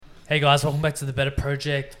Hey guys, welcome back to the Better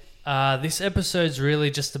Project. This episode's really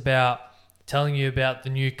just about telling you about the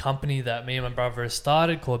new company that me and my brother have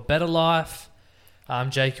started called Better Life.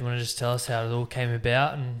 Jake, you want to just tell us how it all came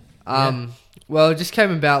about? Well, it just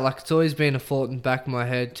came about, like, it's always been a thought in the back of my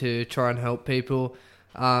head to try and help people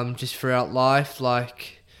just throughout life.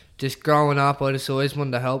 Like, just growing up, I just always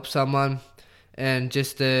wanted to help someone and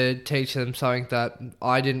just to teach them something that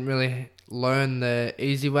I didn't really learn the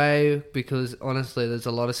easy way, because honestly there's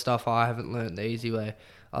a lot of stuff I haven't learned the easy way.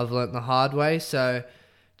 I've learned the hard way. So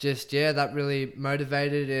that really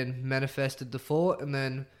motivated and manifested the thought. And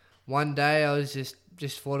then one day I was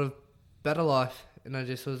just thought of Better Life, and I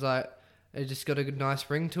just was like, it just got a good nice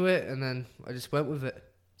ring to it, and then I just went with it.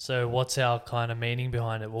 So what's our kind of meaning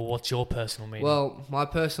behind it? Well, what's your personal meaning? Well, my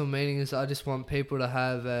personal meaning is I just want people to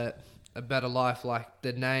have a better life. Like,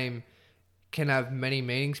 the name can have many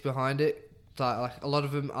meanings behind it. Like a lot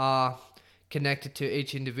of them are connected to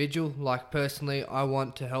each individual. Like, personally, I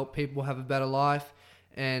want to help people have a better life,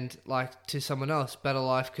 and like to someone else, better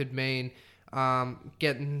life could mean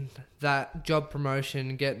getting that job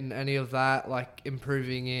promotion, getting any of that, like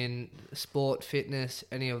improving in sport, fitness,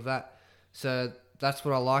 any of that. So that's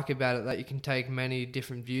what I like about it, that you can take many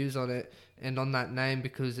different views on it and on that name,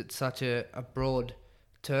 because it's such a broad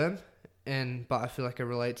term, but I feel like it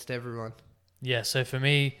relates to everyone. Yeah, so for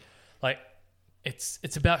me, like,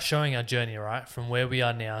 it's about showing our journey, right? From where we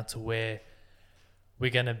are now to where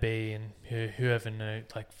we're going to be in whoever knows,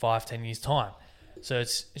 like 5-10 years time. So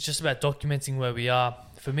it's just about documenting where we are.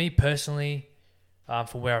 For me personally,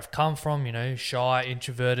 from where I've come from, shy,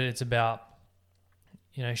 introverted, it's about,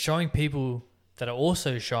 showing people that are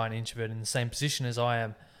also shy and introverted in the same position as I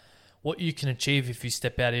am, what you can achieve if you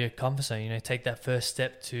step out of your comfort zone, take that first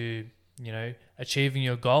step to, achieving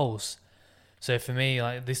your goals. So for me,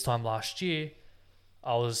 like this time last year,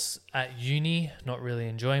 I was at uni, not really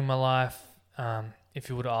enjoying my life. If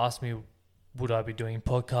you would have asked me, would I be doing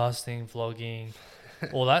podcasting, vlogging,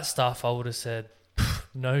 all that stuff, I would have said,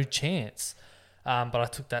 no chance. But I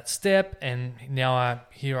took that step, and now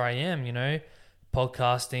here I am,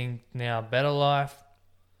 podcasting, now Better Life.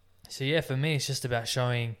 So yeah, for me, it's just about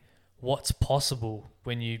showing what's possible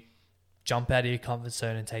when you jump out of your comfort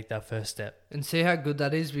zone and take that first step. And see how good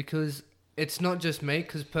that is, because it's not just me,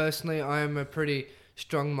 because personally I am a pretty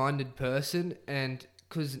strong-minded person, and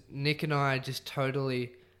because Nick and I are just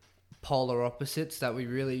totally polar opposites, that we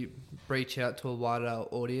really reach out to a wider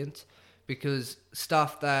audience, because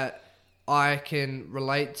stuff that I can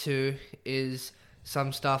relate to is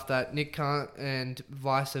some stuff that Nick can't, and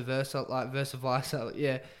vice versa,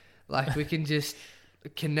 like we can just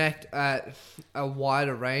connect at a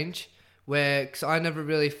wider range. Cause I never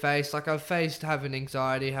really I've faced having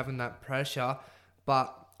anxiety, having that pressure,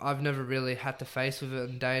 but I've never really had to face with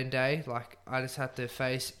it day and day. Like, I just had to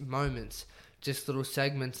face moments, just little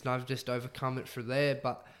segments, and I've just overcome it from there.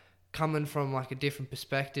 But coming from like a different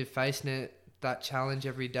perspective, facing it, that challenge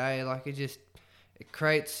every day, like it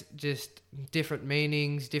creates just different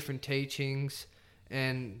meanings, different teachings,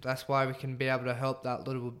 and that's why we can be able to help that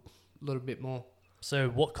little bit more. So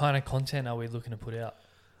what kind of content are we looking to put out?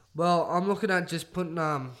 Well, I'm looking at just putting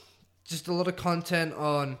just a lot of content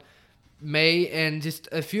on me and just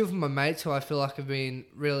a few of my mates who I feel like have been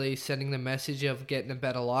really sending the message of getting a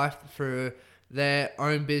better life through their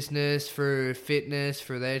own business, through fitness,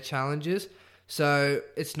 through their challenges. So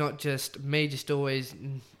it's not just me just always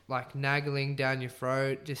like nagging down your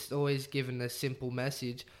throat, just always giving a simple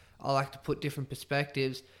message. I like to put different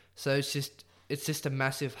perspectives. So it's just a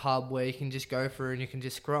massive hub where you can just go through and you can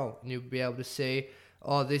just scroll, and you'll be able to see,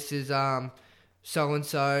 oh, this is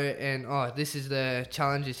so-and-so, and oh, this is the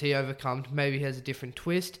challenges he overcome. Maybe he has a different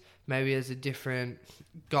twist, maybe he has a different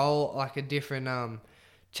goal, like a different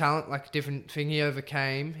challenge, like a different thing he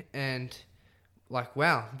overcame, and like,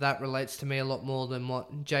 wow, that relates to me a lot more than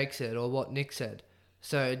what Jake said or what Nick said.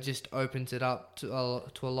 So it just opens it up to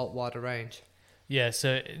a lot wider range. Yeah,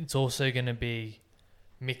 so it's also going to be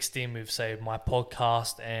mixed in with, say, my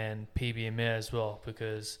podcast and PBMA as well,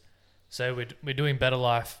 because so we're doing Better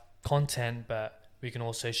Life content, but we can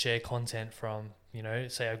also share content from,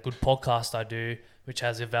 say a good podcast I do, which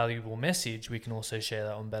has a valuable message. We can also share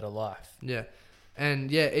that on Better Life. Yeah.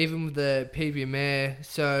 And yeah, even with the PBMA,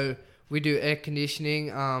 so we do air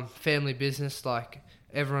conditioning, family business, like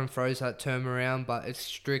everyone throws that term around, but it's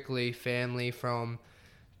strictly family,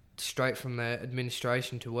 straight from the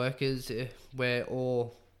administration to workers, where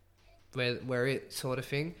it sort of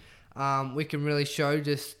thing. We can really show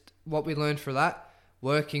just what we learned for that,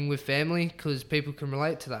 working with family, because people can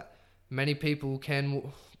relate to that. Many people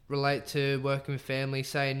can relate to working with family,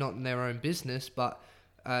 say not in their own business, but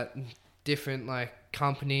different like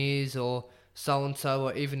companies or so and so,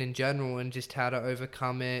 or even in general, and just how to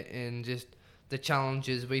overcome it and just the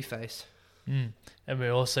challenges we face. And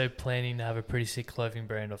we're also planning to have a pretty sick clothing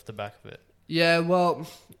brand off the back of it. Yeah, well,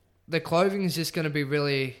 the clothing is just going to be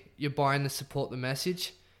really, you're buying to support the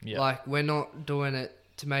message. Yeah. Like, we're not doing it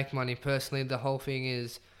to make money personally. The whole thing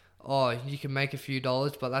is, you can make a few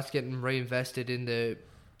dollars, but that's getting reinvested into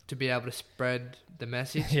to be able to spread the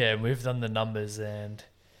message. Yeah, we've done the numbers, and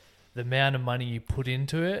the amount of money you put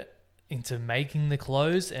into it, into making the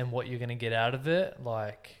clothes and what you're going to get out of it,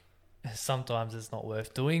 like, sometimes it's not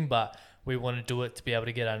worth doing, but we want to do it to be able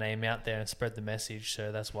to get our name out there and spread the message.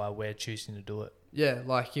 So that's why we're choosing to do it. Yeah,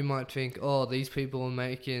 like you might think, these people are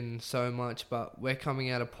making so much, but we're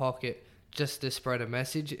coming out of pocket just to spread a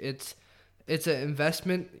message. It's an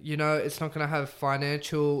investment, it's not going to have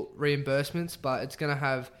financial reimbursements, but it's going to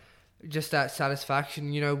have just that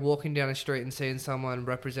satisfaction, walking down the street and seeing someone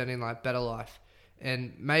representing like Better Life.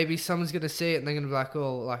 And maybe someone's going to see it and they're going to be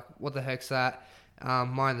like, what the heck's that?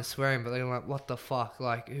 Mind the swearing, but they're like, what the fuck?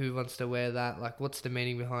 Like, who wants to wear that? Like, what's the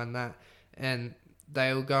meaning behind that? And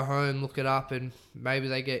they'll go home, look it up, and maybe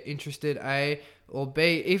they get interested, A, or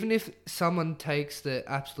B. Even if someone takes the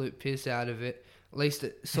absolute piss out of it, at least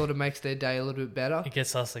it sort of makes their day a little bit better. It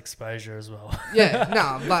gets us exposure as well. Yeah,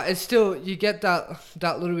 no, but it's still, you get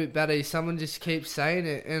that little bit better. Someone just keeps saying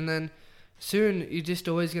it, and then soon you're just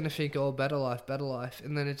always going to think, better life.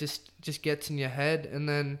 And then it just gets in your head, and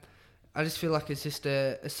then I just feel like it's just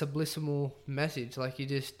a subliminal message. Like, you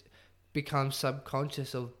just become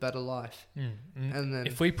subconscious of better life. And then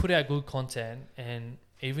if we put out good content, and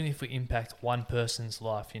even if we impact one person's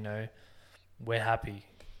life, we're happy.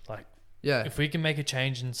 Like, yeah, if we can make a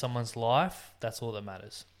change in someone's life, that's all that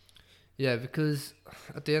matters. Yeah, because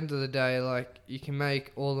at the end of the day, like, you can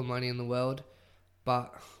make all the money in the world,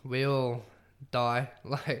 but we all die.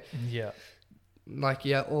 Like, yeah. Like,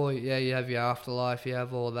 you have your afterlife, you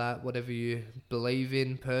have all that, whatever you believe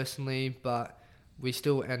in personally, but we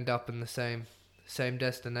still end up in the same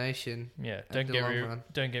destination. Yeah, don't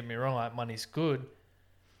get me wrong, like, money's good,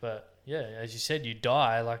 but yeah, as you said, you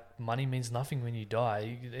die. Like, money means nothing when you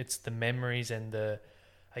die. It's the memories and the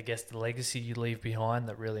legacy you leave behind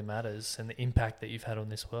that really matters, and the impact that you've had on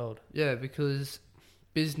this world. Yeah, because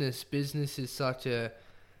business is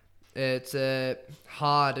it's a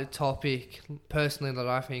hard topic personally that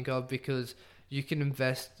I think of, because you can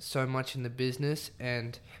invest so much in the business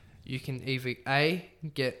and you can either A,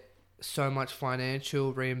 get so much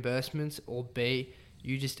financial reimbursements, or B,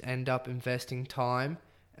 you just end up investing time,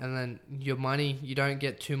 and then your money, you don't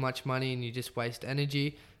get too much money and you just waste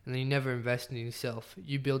energy, and then you never invest in yourself.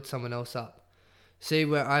 You build someone else up. See,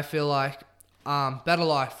 where I feel like Better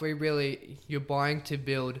Life, you're buying to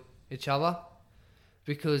build each other.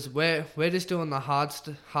 Because we're just doing the hard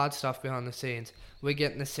stuff behind the scenes. We're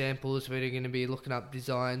getting the samples, we're going to be looking up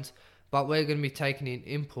designs, but we're going to be taking in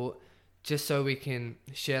input just so we can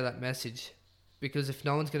share that message. Because if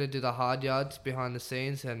no one's going to do the hard yards behind the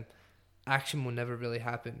scenes, then action will never really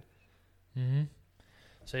happen. Mm-hmm.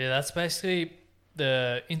 So yeah, that's basically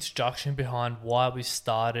the introduction behind why we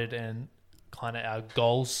started and kind of our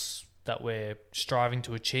goals that we're striving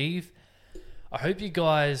to achieve. I hope you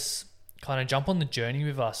guys kind of jump on the journey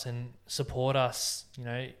with us and support us.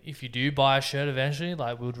 If you do buy a shirt eventually,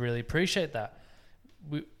 like, we would really appreciate that.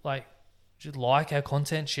 We just like our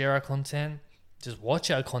content, share our content, just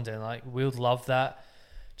watch our content. Like, we would love that.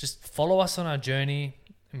 Just follow us on our journey,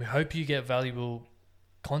 and we hope you get valuable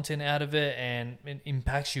content out of it and it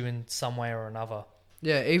impacts you in some way or another.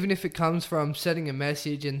 Yeah, even if it comes from sending a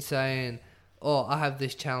message and saying, I have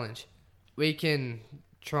this challenge, we can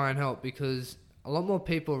try and help, because a lot more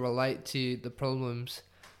people relate to the problems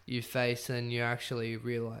you face than you actually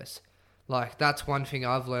realize. Like, that's one thing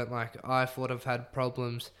I've learned. Like, I thought I've had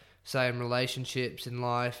problems, say, in relationships, in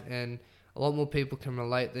life, and a lot more people can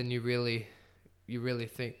relate than you really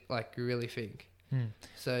think.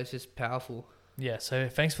 So it's just powerful. Yeah, so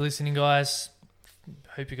thanks for listening, guys.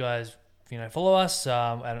 Hope you guys, follow us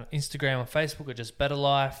on Instagram or Facebook, or just Better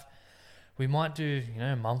Life. We might do,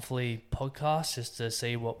 monthly podcasts just to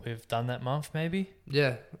see what we've done that month, maybe.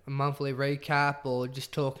 Yeah, a monthly recap, or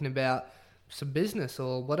just talking about some business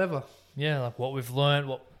or whatever. Yeah, like what we've learned,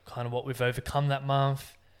 what we've overcome that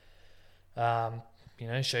month.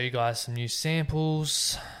 Show you guys some new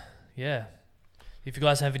samples. Yeah. If you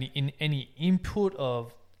guys have any input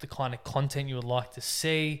of the kind of content you would like to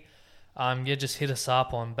see, just hit us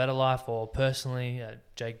up on Better Life, or personally,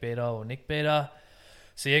 Jake Betar or Nick Betar.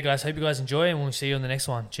 So yeah, guys, hope you guys enjoy, and we'll see you on the next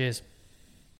one. Cheers.